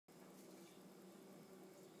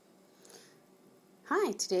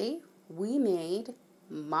Hi, today we made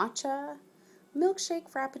matcha milkshake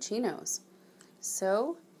frappuccinos.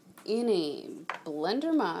 So, in a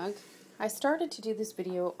blender mug, I started to do this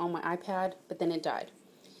video on my iPad, but then it died.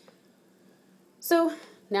 So,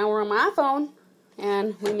 now we're on my iPhone,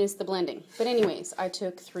 and we missed the blending. But anyways, I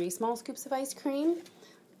took 3 small scoops of ice cream,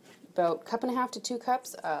 about 1.5 cups to 2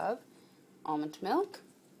 cups of almond milk,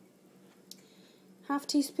 half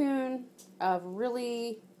teaspoon of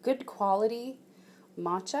really good quality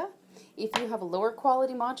matcha. If you have a lower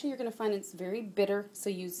quality matcha, you're going to find it's very bitter, so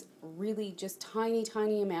use really just tiny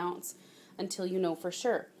amounts until you know for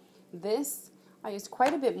sure. This, I used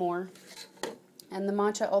quite a bit more, and the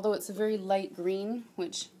matcha, although it's a very light green,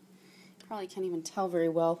 which you probably can't even tell very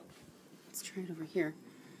well. Let's try it over here.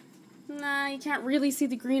 Nah, you can't really see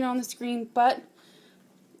the green on the screen, but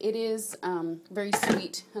it is very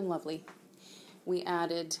sweet and lovely. We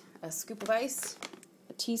added a scoop of ice,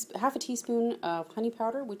 half a teaspoon of honey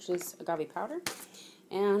powder, which is agave powder,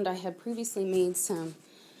 and I had previously made some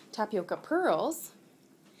tapioca pearls.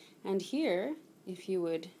 And here, if you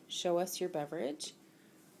would show us your beverage,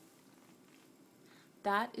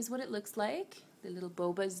 that is what it looks like. The little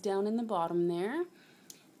boba is down in the bottom there,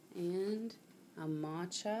 and a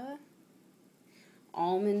matcha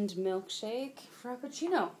almond milkshake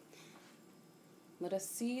frappuccino. Let us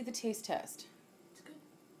see the taste test. It's good.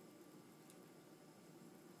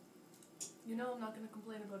 You know I'm not going to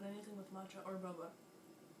complain about anything with matcha or boba.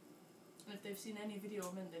 And if they've seen any video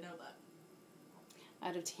I'm in, they know that.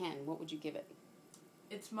 Out of 10, what would you give it?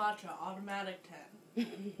 It's matcha, automatic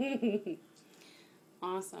 10.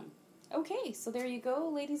 Awesome. Okay, so there you go,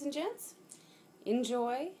 ladies and gents.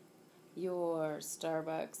 Enjoy your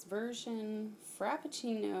Starbucks version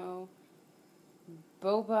frappuccino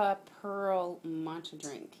boba pearl matcha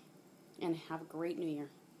drink, and have a great new year.